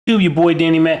Your boy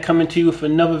Danny Mac coming to you with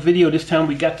another video. This time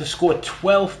we got to score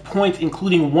 12 points,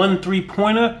 including 1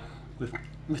 3-pointer with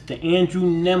Mr. Andrew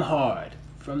Nembhard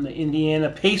from the Indiana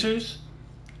Pacers.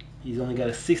 He's only got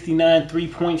a 69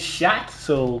 3-point shot,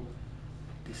 so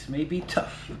this may be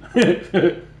tough.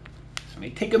 This may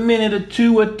take a minute or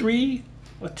 2 or 3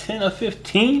 or 10 or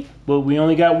 15, but we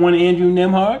only got one Andrew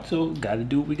Nembhard, so gotta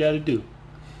do what we gotta do.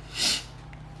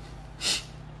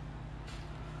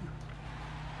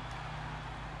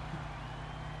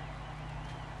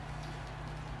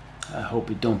 I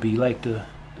hope it don't be like the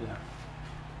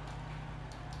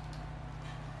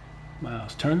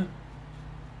Myles Turner.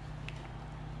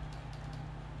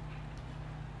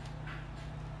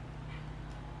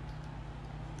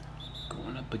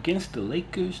 Going up against the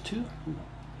Lakers too.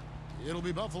 It'll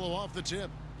be Buffalo off the tip.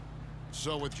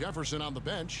 So with Jefferson on the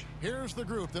bench, here's the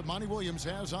group that Monty Williams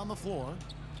has on the floor.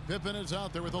 Pippen is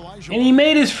out there with Elijah. And he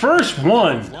made his first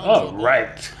one. All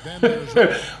right.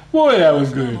 Boy, that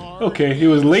was good. Okay, it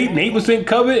was late and 8%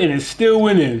 covered, and it still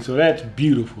went in. So that's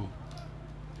beautiful.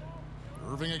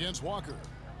 Irving against Walker.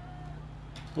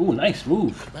 Ooh, nice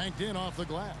move. Banked in off the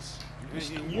glass.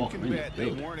 And you can bet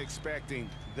they weren't expecting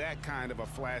that kind of a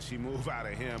flashy move out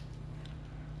of him.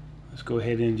 Let's go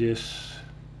ahead and just...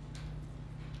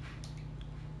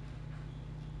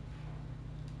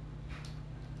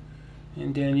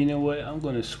 And then, you know what? I'm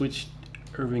going to switch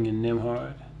Irving and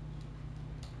Nembhard.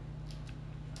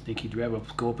 I think he'd rather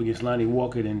go up against Lonnie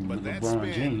Walker than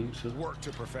LeBron James. So. Work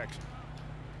to perfection.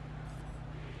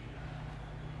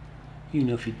 You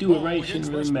know, if you do it right, it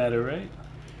shouldn't really matter, right?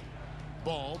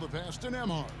 Ball the pass to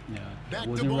Nembhard. No, that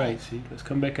wasn't right. See, let's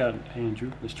come back out, Andrew.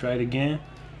 Let's try it again.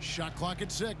 Shot clock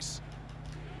at 6.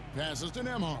 Passes to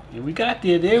Nembhard. And we got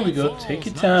there. There we go. Take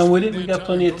your time with it. We got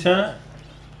plenty of time.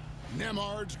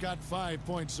 Nembhard's got 5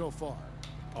 points so far.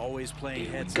 Always playing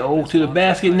heads. Go to the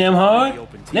basket, Nembhard.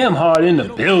 Nembhard in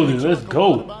the building. Let's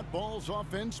go. About Ball's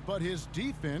offense, but his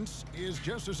defense is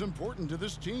just as important to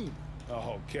this team.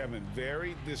 Oh, Kevin,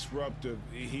 very disruptive.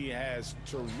 He has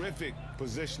terrific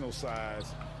positional size.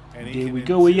 And There we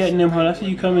go. Where you at, Nembhard? I see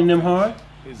you coming, Nembhard.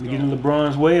 We getting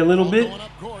LeBron's way a little bit.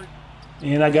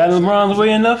 And I got LeBron's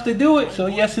way enough to do it. So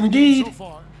yes, indeed.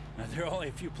 Now, there are only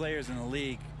a few players in the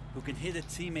league who can hit a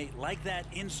teammate like that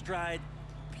in stride.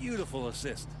 Beautiful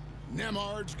assist.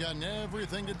 Nembhard's gotten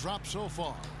everything to drop so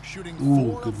far. Shooting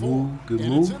 4 good of 4, move, good and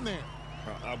move. it's in there.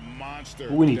 A monster.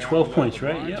 We need 12 points,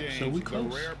 right? LeBron Yep, James, so we a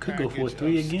close. rare Could go for a package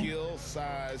 3 of again. Skill,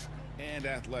 size, and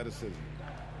athleticism.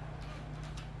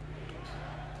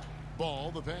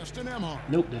 Ball the pass to Nembhard.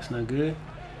 Nope, that's not good.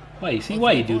 Why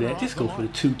you do that? Just go for the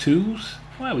 2 2s.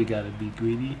 Why we gotta be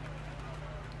greedy?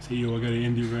 See, yo, I gotta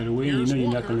end it right away. You know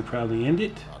you're not gonna probably end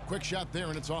it. A quick shot there,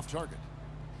 and it's off target.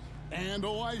 And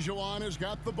Olajuwon has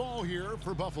got the ball here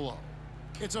for Buffalo.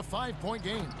 It's a 5-point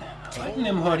game. I like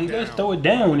Nembhard. He does throw it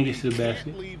down when he gets to the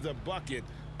basket. Leave the bucket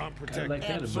unprotected. Like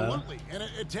that Absolutely, and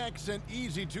it takes an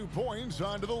easy 2 points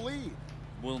onto the lead.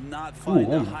 Will not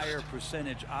find a higher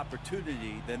percentage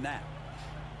opportunity than that.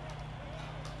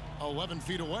 11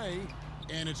 feet away,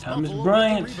 and it's Buffalo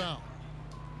Bryant. with the Rebound.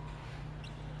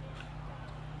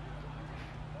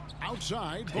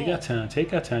 Outside. Take our time.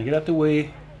 Take our time. Get out the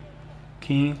way,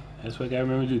 King. That's what I gotta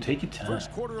remember to do. Take your time.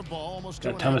 First quarter of ball, almost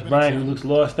Got Thomas Bryant, who looks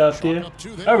lost out there.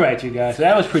 All right, you guys. So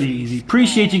that was pretty easy.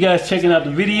 Appreciate you guys checking out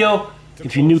the video.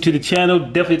 If you're new to the channel,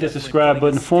 definitely hit that subscribe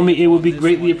button for me. It would be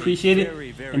greatly appreciated.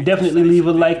 And definitely leave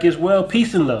a like as well.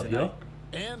 Peace and love, yo.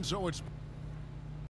 And so it's